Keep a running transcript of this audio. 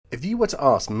If you were to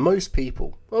ask most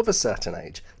people of a certain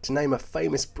age to name a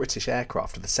famous British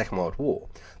aircraft of the Second World War,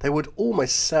 they would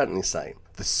almost certainly say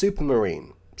the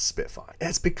Supermarine Spitfire. It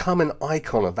has become an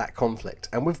icon of that conflict,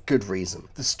 and with good reason.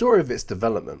 The story of its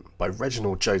development by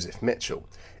Reginald Joseph Mitchell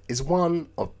is one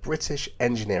of British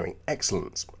engineering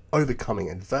excellence overcoming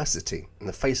adversity in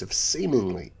the face of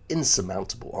seemingly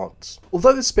insurmountable odds.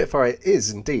 Although the Spitfire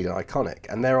is indeed iconic,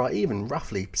 and there are even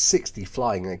roughly 60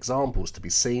 flying examples to be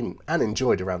seen and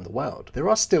enjoyed around the world, there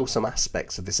are still some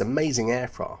aspects of this amazing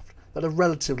aircraft that are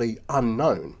relatively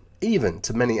unknown, even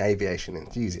to many aviation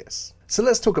enthusiasts. So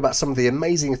let's talk about some of the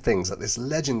amazing things that this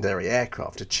legendary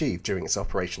aircraft achieved during its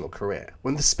operational career.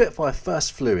 When the Spitfire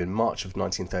first flew in March of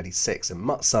 1936 and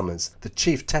Mutt Summers, the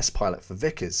chief test pilot for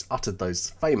Vickers, uttered those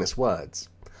famous words,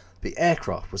 the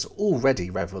aircraft was already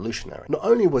revolutionary. Not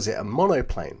only was it a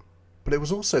monoplane, but it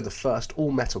was also the first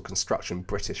all-metal construction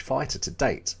British fighter to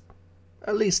date.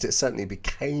 At least it certainly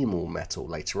became all-metal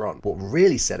later on. What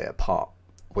really set it apart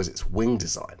was its wing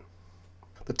design.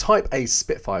 The Type A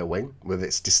Spitfire wing, with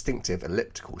its distinctive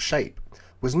elliptical shape,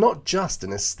 was not just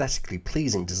an aesthetically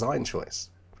pleasing design choice.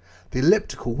 The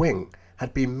elliptical wing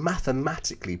had been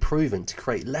mathematically proven to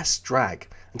create less drag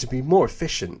and to be more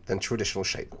efficient than traditional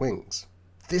shaped wings.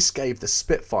 This gave the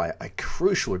Spitfire a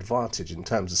crucial advantage in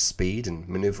terms of speed and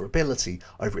manoeuvrability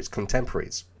over its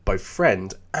contemporaries, both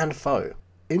friend and foe.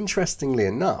 Interestingly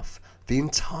enough, the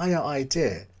entire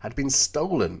idea had been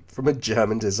stolen from a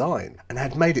German design and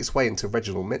had made its way into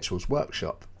Reginald Mitchell's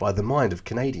workshop by the mind of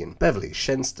Canadian Beverly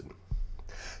Shenstone.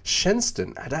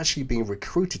 Shenstone had actually been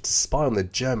recruited to spy on the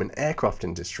German aircraft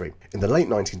industry in the late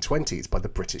 1920s by the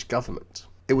British government.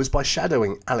 It was by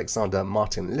shadowing Alexander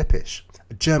Martin Lippisch,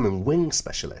 a German wing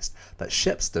specialist, that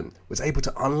Shenstone was able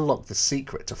to unlock the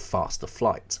secret to faster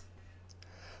flight.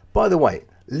 By the way,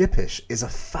 Lippisch is a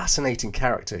fascinating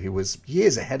character who was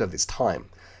years ahead of his time.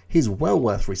 He's well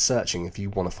worth researching if you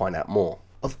want to find out more.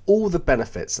 Of all the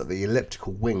benefits that the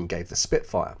elliptical wing gave the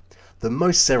Spitfire, the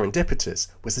most serendipitous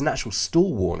was the natural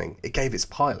stall warning it gave its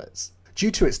pilots.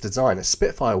 Due to its design, a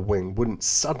Spitfire wing wouldn't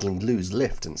suddenly lose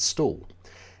lift and stall.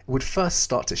 It would first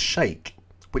start to shake,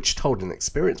 which told an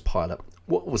experienced pilot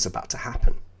what was about to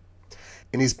happen.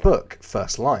 In his book,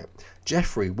 First Light,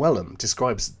 Geoffrey Wellham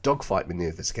describes dogfight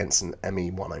manoeuvres against an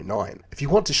ME-109. If you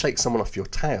want to shake someone off your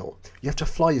tail, you have to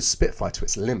fly your Spitfire to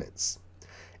its limits.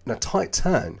 In a tight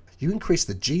turn, you increase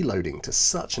the G-loading to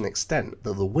such an extent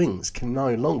that the wings can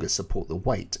no longer support the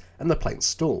weight and the plane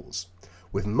stalls,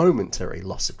 with momentary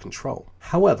loss of control.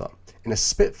 However, in a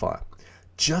Spitfire,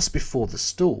 just before the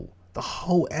stall, the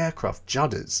whole aircraft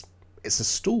judders. It's a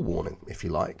stall warning, if you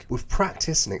like. With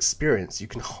practice and experience, you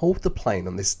can hold the plane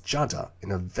on this judder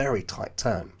in a very tight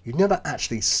turn. You never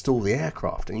actually stall the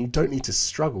aircraft, and you don't need to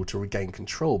struggle to regain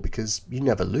control because you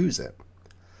never lose it.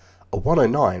 A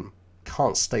 109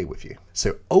 can't stay with you.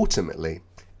 So ultimately,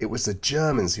 it was the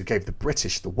Germans who gave the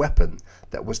British the weapon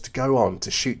that was to go on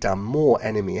to shoot down more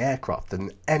enemy aircraft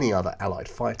than any other Allied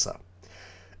fighter,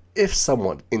 if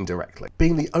somewhat indirectly.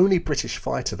 Being the only British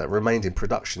fighter that remained in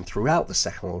production throughout the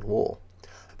Second World War,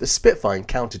 the Spitfire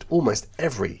encountered almost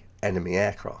every enemy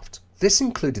aircraft. This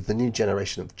included the new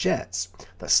generation of jets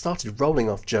that started rolling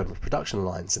off German production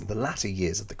lines in the latter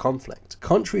years of the conflict.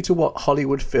 Contrary to what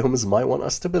Hollywood films might want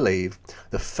us to believe,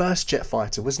 the first jet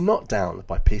fighter was not downed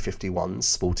by P-51s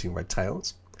sporting red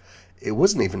tails. It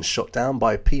wasn't even shot down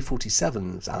by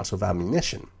P-47s out of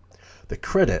ammunition. The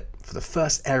credit for the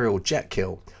first aerial jet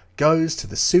kill goes to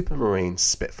the Supermarine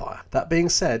Spitfire. That being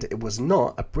said, it was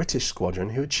not a British squadron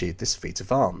who achieved this feat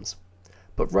of arms,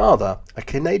 but rather a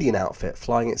Canadian outfit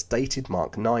flying its dated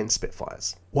Mark 9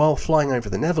 Spitfires. While flying over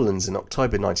the Netherlands in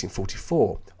October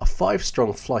 1944, a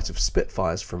 5-strong flight of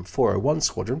Spitfires from 401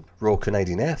 Squadron, Royal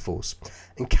Canadian Air Force,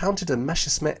 encountered a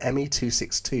Messerschmitt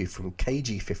Me-262 from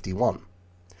KG-51.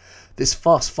 This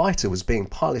fast fighter was being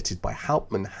piloted by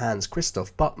Hauptmann Hans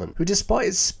Christoph Buttmann, who despite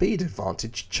his speed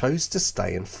advantage chose to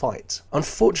stay and fight.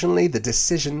 Unfortunately, the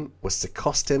decision was to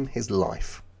cost him his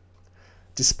life.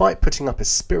 Despite putting up a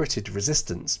spirited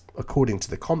resistance, according to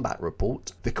the combat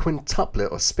report, the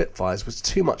quintuplet of Spitfires was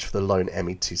too much for the lone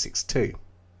Me-262.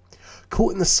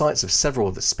 Caught in the sights of several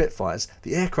of the Spitfires,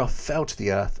 the aircraft fell to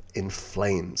the earth in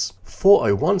flames.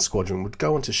 401 Squadron would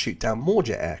go on to shoot down more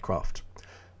jet aircraft.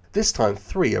 This time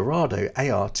 3 Arado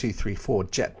AR-234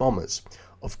 jet bombers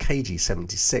of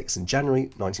KG-76 in January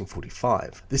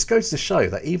 1945. This goes to show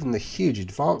that even the huge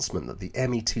advancement that the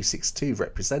Me-262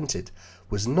 represented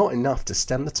was not enough to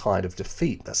stem the tide of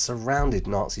defeat that surrounded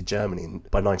Nazi Germany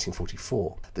by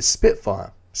 1944. The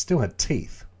Spitfire still had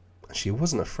teeth, and she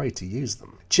wasn't afraid to use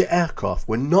them. Jet aircraft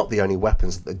were not the only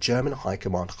weapons that the German High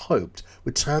Command hoped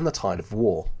would turn the tide of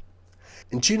war.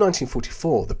 In June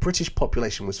 1944, the British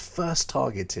population was first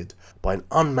targeted by an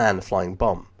unmanned flying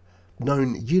bomb,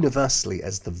 known universally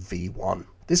as the V-1.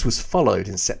 This was followed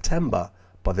in September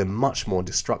by the much more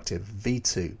destructive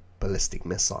V-2 ballistic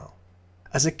missile.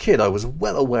 As a kid, I was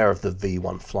well aware of the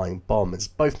V-1 flying bomb, as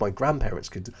both my grandparents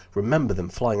could remember them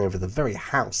flying over the very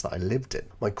house that I lived in.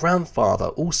 My grandfather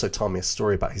also told me a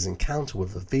story about his encounter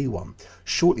with the V-1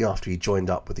 shortly after he joined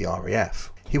up with the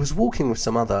RAF. He was walking with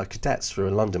some other cadets through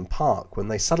a London park when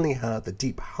they suddenly heard the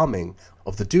deep humming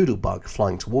of the doodlebug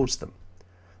flying towards them.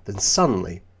 Then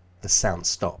suddenly, the sound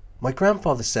stopped. My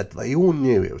grandfather said that they all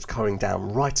knew it was coming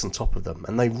down right on top of them,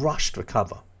 and they rushed for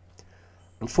cover.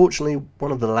 Unfortunately,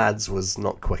 one of the lads was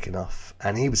not quick enough,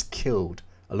 and he was killed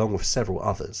along with several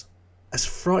others. As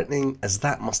frightening as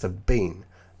that must have been,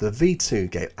 the V-2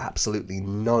 gave absolutely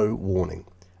no warning,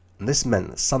 and this meant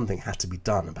that something had to be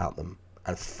done about them,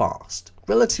 and fast.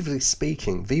 Relatively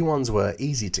speaking, V-1s were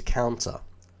easy to counter.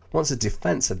 Once a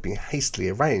defence had been hastily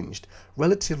arranged,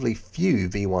 relatively few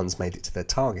V-1s made it to their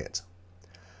target.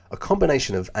 A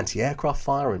combination of anti-aircraft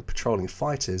fire and patrolling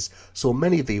fighters saw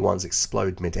many V-1s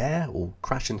explode mid-air or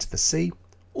crash into the sea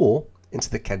or into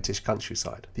the Kentish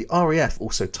countryside. The RAF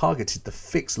also targeted the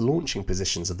fixed launching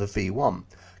positions of the V-1,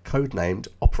 codenamed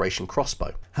Operation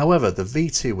Crossbow. However, the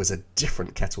V-2 was a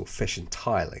different kettle of fish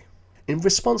entirely. In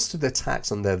response to the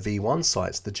attacks on their V-1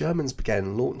 sites, the Germans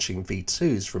began launching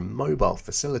V-2s from mobile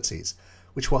facilities,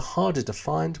 which were harder to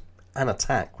find and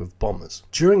attack with bombers.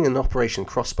 During an Operation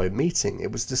Crossbow meeting,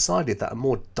 it was decided that a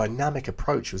more dynamic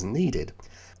approach was needed,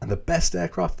 and the best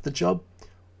aircraft for the job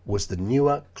was the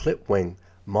newer clip-wing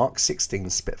Mark 16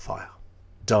 Spitfire.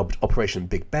 Dubbed Operation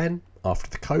Big Ben, after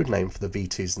the code name for the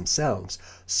V-2s themselves,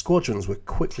 squadrons were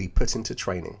quickly put into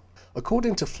training.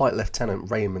 According to Flight Lieutenant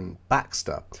Raymond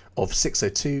Baxter of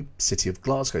 602 City of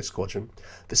Glasgow Squadron,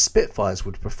 the Spitfires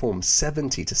would perform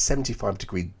 70 to 75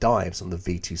 degree dives on the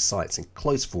V-2 sites in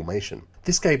close formation.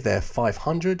 This gave their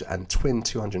 500 and twin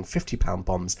 250 pound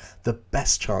bombs the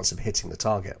best chance of hitting the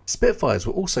target. Spitfires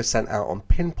were also sent out on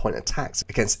pinpoint attacks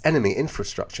against enemy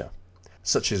infrastructure,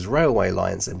 such as railway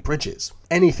lines and bridges,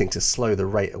 anything to slow the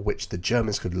rate at which the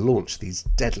Germans could launch these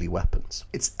deadly weapons.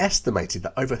 It's estimated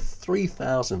that over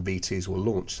 3,000 V-2s were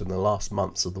launched in the last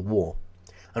months of the war,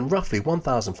 and roughly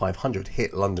 1,500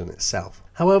 hit London itself.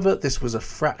 However, this was a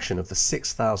fraction of the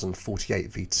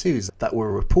 6,048 V-2s that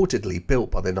were reportedly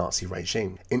built by the Nazi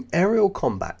regime. In aerial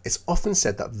combat, it's often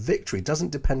said that victory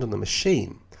doesn't depend on the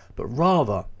machine, but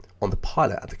rather on the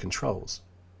pilot at the controls.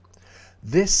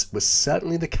 This was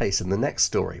certainly the case in the next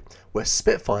story, where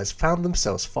Spitfires found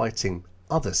themselves fighting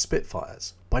other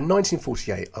Spitfires. By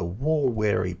 1948, a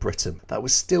war-weary Britain that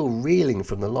was still reeling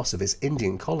from the loss of its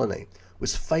Indian colony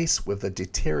was faced with a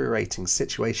deteriorating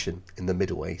situation in the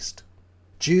Middle East.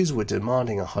 Jews were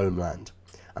demanding a homeland,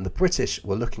 and the British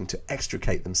were looking to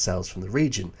extricate themselves from the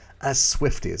region as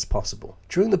swiftly as possible.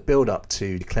 During the build-up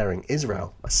to declaring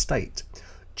Israel a state,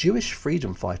 Jewish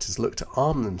freedom fighters looked to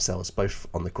arm themselves both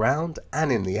on the ground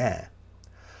and in the air.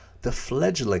 The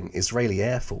fledgling Israeli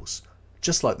Air Force,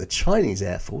 just like the Chinese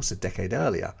Air Force a decade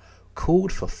earlier,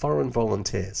 called for foreign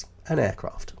volunteers and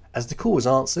aircraft. As the call was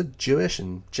answered, Jewish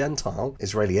and Gentile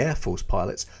Israeli Air Force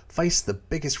pilots faced the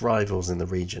biggest rivals in the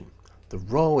region, the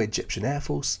Royal Egyptian Air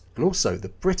Force and also the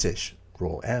British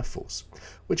Royal Air Force,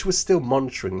 which was still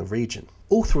monitoring the region.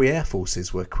 All three air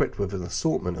forces were equipped with an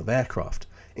assortment of aircraft,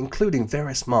 including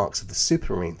various marks of the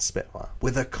Supermarine Spitfire.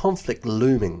 With a conflict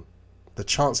looming, the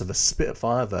chance of a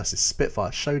Spitfire versus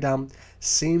Spitfire showdown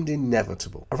seemed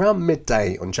inevitable. Around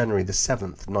midday on January the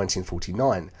 7th,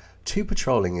 1949, two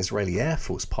patrolling Israeli Air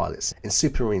Force pilots in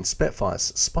Supermarine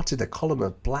Spitfires spotted a column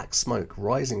of black smoke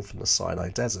rising from the Sinai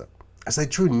Desert. As they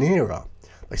drew nearer,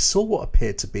 they saw what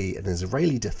appeared to be an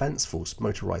Israeli Defense Force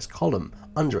motorized column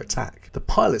under attack. The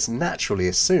pilots naturally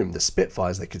assumed the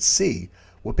Spitfires they could see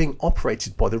were being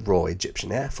operated by the Royal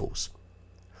Egyptian Air Force.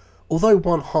 Although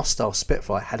one hostile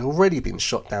Spitfire had already been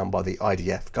shot down by the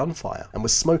IDF gunfire and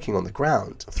was smoking on the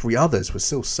ground, three others were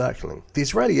still circling. The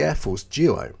Israeli Air Force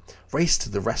duo raced to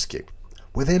the rescue.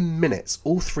 Within minutes,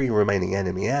 all three remaining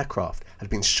enemy aircraft had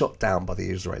been shot down by the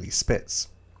Israeli Spits.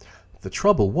 The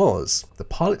trouble was, the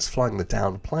pilots flying the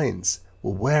downed planes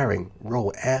were wearing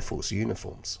Royal Air Force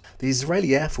uniforms. The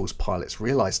Israeli Air Force pilots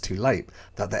realised too late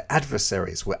that their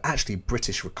adversaries were actually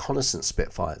British reconnaissance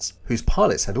Spitfires, whose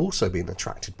pilots had also been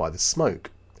attracted by the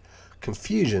smoke.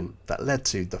 Confusion that led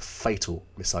to the fatal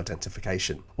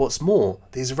misidentification. What's more,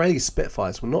 the Israeli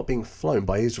Spitfires were not being flown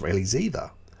by Israelis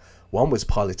either. One was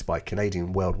piloted by a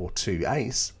Canadian World War II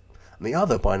ace, and the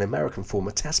other by an American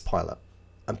former test pilot.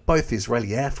 And both the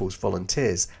Israeli Air Force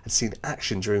volunteers had seen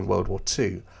action during World War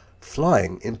II,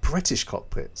 flying in British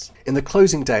cockpits. In the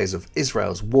closing days of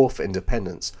Israel's war for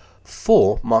independence,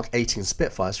 4 Mark 18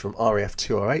 Spitfires from RAF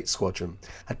 208 Squadron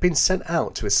had been sent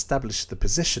out to establish the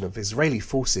position of Israeli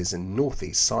forces in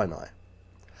northeast Sinai.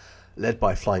 Led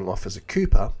by Flying Officer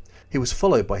Cooper, he was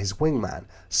followed by his wingman,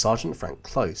 Sergeant Frank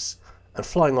Close, and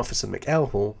Flying Officer Mick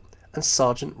Elhall and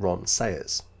Sergeant Ron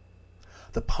Sayers.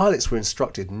 The pilots were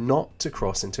instructed not to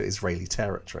cross into Israeli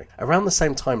territory. Around the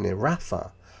same time near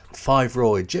Rafah, 5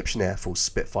 Royal Egyptian Air Force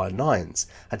Spitfire 9s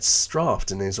had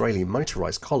strafed an Israeli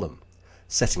motorised column,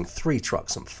 setting 3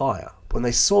 trucks on fire. When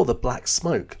they saw the black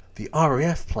smoke, the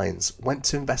RAF planes went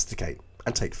to investigate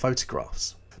and take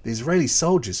photographs. The Israeli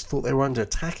soldiers thought they were under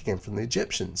attack again from the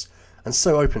Egyptians, and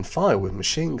so opened fire with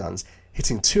machine guns,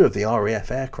 hitting 2 of the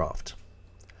RAF aircraft.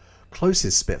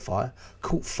 Close's Spitfire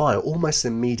caught fire almost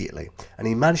immediately, and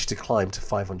he managed to climb to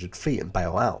 500 feet and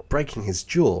bail out, breaking his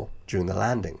jaw during the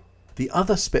landing. The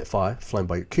other Spitfire, flown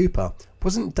by Cooper,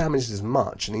 wasn't damaged as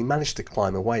much, and he managed to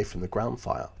climb away from the ground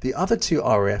fire. The other 2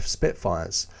 RAF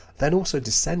Spitfires then also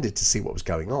descended to see what was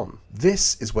going on.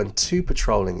 This is when 2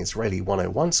 patrolling Israeli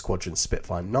 101 Squadron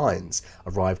Spitfire 9s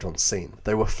arrived on scene.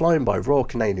 They were flown by Royal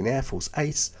Canadian Air Force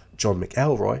ace John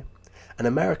McElroy and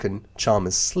American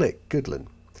Chalmers Slick Goodlin,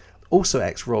 also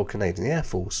ex-Royal Canadian Air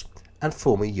Force and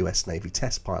former US Navy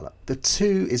test pilot. The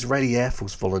 2 Israeli Air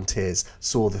Force volunteers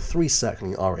saw the 3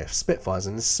 circling RAF Spitfires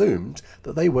and assumed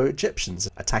that they were Egyptians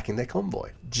attacking their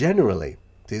convoy. Generally,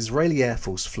 the Israeli Air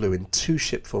Force flew in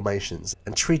 2-ship formations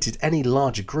and treated any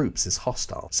larger groups as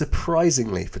hostile.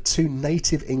 Surprisingly, for 2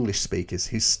 native English speakers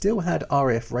who still had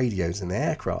RAF radios in their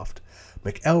aircraft,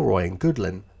 McElroy and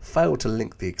Goodlin failed to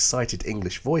link the excited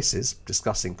English voices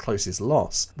discussing Close's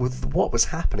loss with what was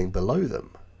happening below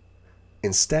them.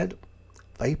 Instead,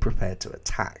 they prepared to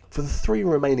attack. For the 3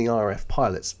 remaining RAF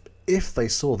pilots, if they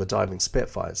saw the diving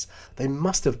Spitfires, they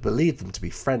must have believed them to be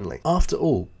friendly. After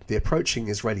all, the approaching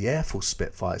Israeli Air Force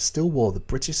Spitfires still wore the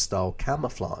British-style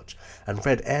camouflage and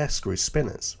red air screw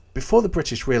spinners. Before the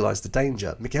British realised the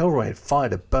danger, McElroy had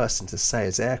fired a burst into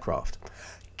Sayers' aircraft,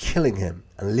 killing him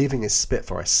and leaving his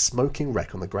Spitfire a smoking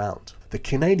wreck on the ground. The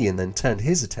Canadian then turned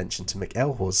his attention to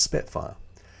McElhall's Spitfire.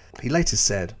 He later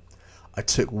said, "I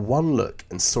took one look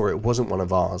and saw it wasn't one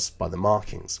of ours by the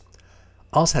markings.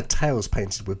 Ours had tails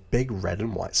painted with big red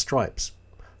and white stripes.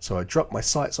 So I dropped my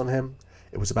sights on him.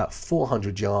 It was about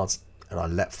 400 yards and I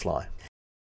let fly."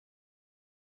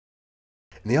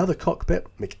 In the other cockpit,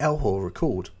 McElhall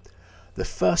recalled, "The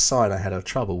first sign I had of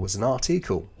trouble was an RT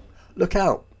call. 'Look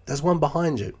out, there's one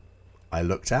behind you.' I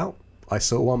looked out, I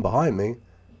saw one behind me.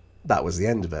 That was the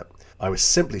end of it. I was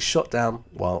simply shot down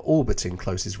while orbiting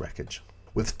Close's wreckage."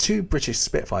 With 2 British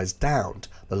Spitfires downed,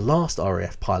 the last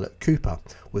RAF pilot, Cooper,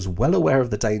 was well aware of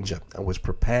the danger and was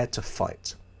prepared to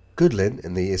fight. Goodlin,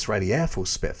 in the Israeli Air Force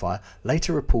Spitfire,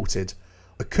 later reported,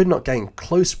 "I could not gain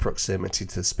close proximity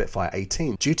to the Spitfire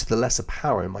 18 due to the lesser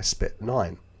power in my Spit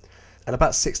 9. At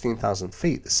about 16,000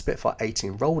 feet, the Spitfire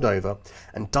 18 rolled over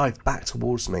and dived back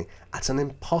towards me at an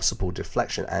impossible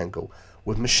deflection angle,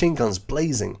 with machine guns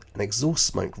blazing and exhaust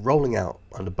smoke rolling out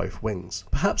under both wings."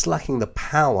 Perhaps lacking the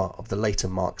power of the later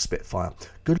Mark Spitfire,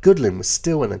 Goodlin was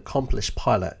still an accomplished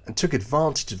pilot and took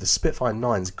advantage of the Spitfire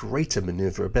 9's greater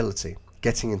manoeuvrability.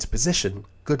 Getting into position,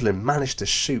 Goodlin managed to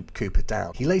shoot Cooper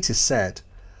down. He later said,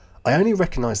 "I only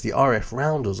recognised the RAF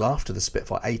roundels after the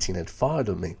Spitfire 18 had fired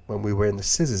on me when we were in the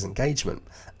scissors engagement,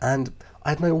 and I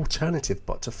had no alternative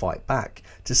but to fight back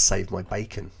to save my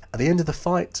bacon." At the end of the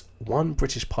fight, 1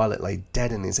 British pilot lay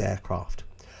dead in his aircraft.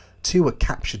 2 were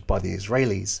captured by the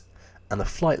Israelis, and the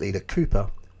flight leader Cooper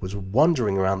was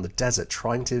wandering around the desert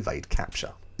trying to evade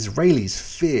capture. Israelis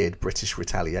feared British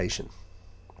retaliation.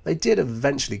 They did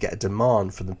eventually get a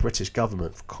demand from the British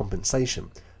government for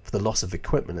compensation for the loss of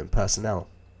equipment and personnel.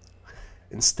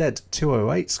 Instead,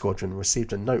 208 Squadron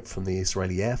received a note from the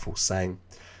Israeli Air Force saying,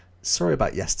 "Sorry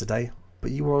about yesterday,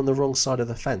 but you were on the wrong side of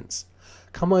the fence.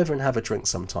 Come over and have a drink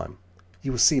sometime.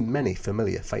 You will see many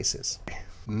familiar faces."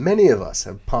 Many of us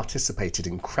have participated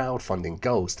in crowdfunding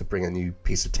goals to bring a new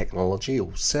piece of technology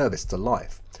or service to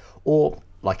life, or,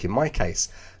 like in my case,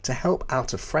 to help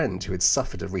out a friend who had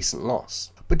suffered a recent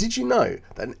loss. But did you know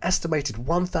that an estimated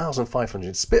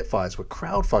 1,500 Spitfires were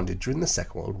crowdfunded during the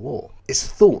Second World War? It's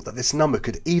thought that this number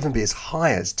could even be as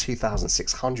high as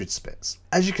 2,600 Spits.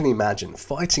 As you can imagine,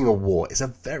 fighting a war is a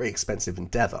very expensive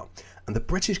endeavour, and the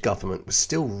British government was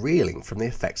still reeling from the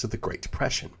effects of the Great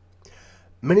Depression.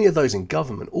 Many of those in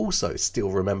government also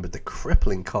still remembered the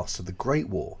crippling cost of the Great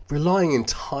War. Relying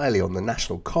entirely on the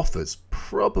national coffers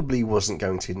probably wasn't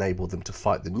going to enable them to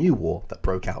fight the new war that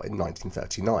broke out in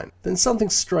 1939. Then something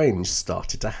strange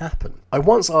started to happen. I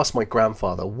once asked my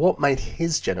grandfather what made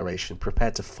his generation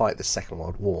prepared to fight the Second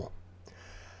World War.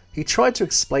 He tried to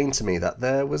explain to me that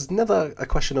there was never a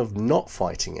question of not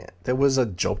fighting it. There was a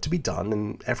job to be done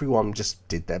and everyone just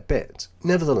did their bit.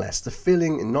 Nevertheless, the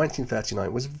feeling in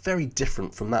 1939 was very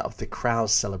different from that of the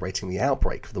crowds celebrating the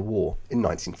outbreak of the war in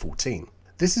 1914.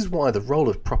 This is why the role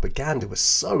of propaganda was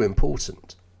so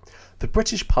important. The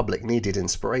British public needed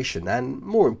inspiration and,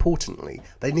 more importantly,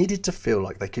 they needed to feel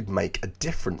like they could make a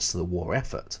difference to the war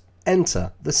effort.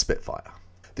 Enter the Spitfire.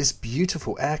 This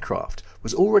beautiful aircraft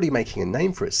was already making a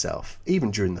name for itself,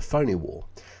 even during the phony war,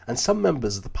 and some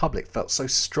members of the public felt so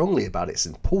strongly about its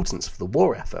importance for the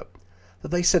war effort that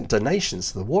they sent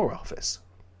donations to the War Office.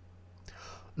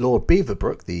 Lord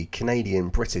Beaverbrook, the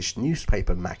Canadian-British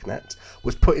newspaper magnate,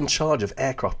 was put in charge of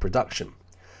aircraft production.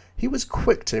 He was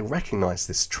quick to recognise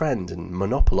this trend and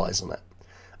monopolise on it,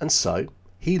 and so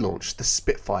he launched the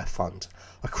Spitfire Fund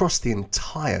across the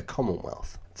entire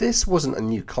Commonwealth. This wasn't a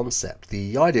new concept.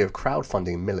 The idea of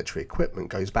crowdfunding military equipment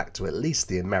goes back to at least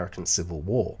the American Civil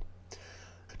War.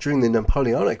 During the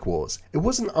Napoleonic Wars, it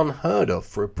wasn't unheard of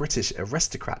for a British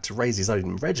aristocrat to raise his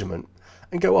own regiment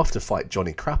and go off to fight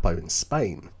Johnny Crapo in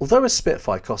Spain. Although a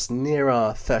Spitfire cost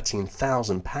nearer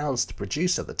 £13,000 to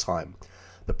produce at the time,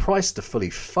 the price to fully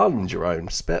fund your own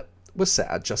Spit was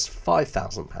set at just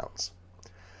 £5,000.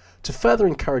 To further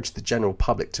encourage the general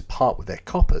public to part with their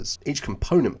coppers, each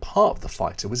component part of the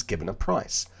fighter was given a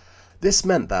price. This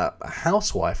meant that a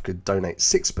housewife could donate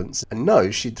sixpence and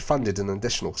know she'd funded an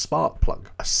additional spark plug.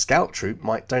 A scout troop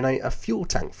might donate a fuel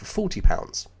tank for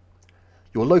 £40.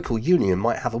 Your local union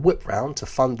might have a whip round to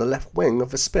fund the left wing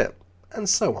of a Spit, and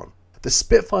so on. The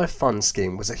Spitfire Fund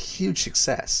scheme was a huge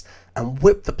success and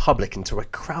whipped the public into a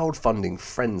crowdfunding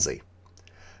frenzy.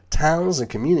 Towns and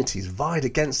communities vied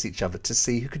against each other to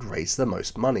see who could raise the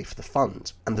most money for the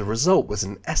fund, and the result was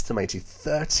an estimated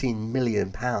 £13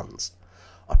 million,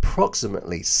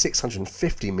 approximately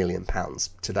 £650 million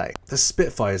today. The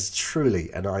Spitfire is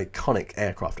truly an iconic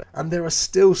aircraft, and there are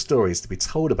still stories to be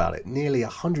told about it nearly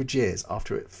 100 years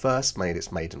after it first made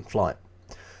its maiden flight.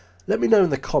 Let me know in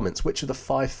the comments which of the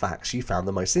 5 facts you found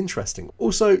the most interesting.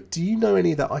 Also, do you know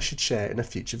any that I should share in a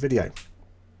future video?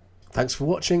 Thanks for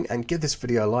watching, and give this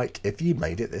video a like if you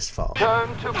made it this far. Turn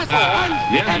to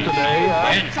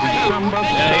yesterday, December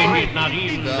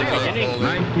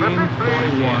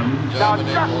 1941. Now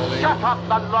just shut up,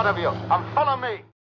 the lot of you, and follow me.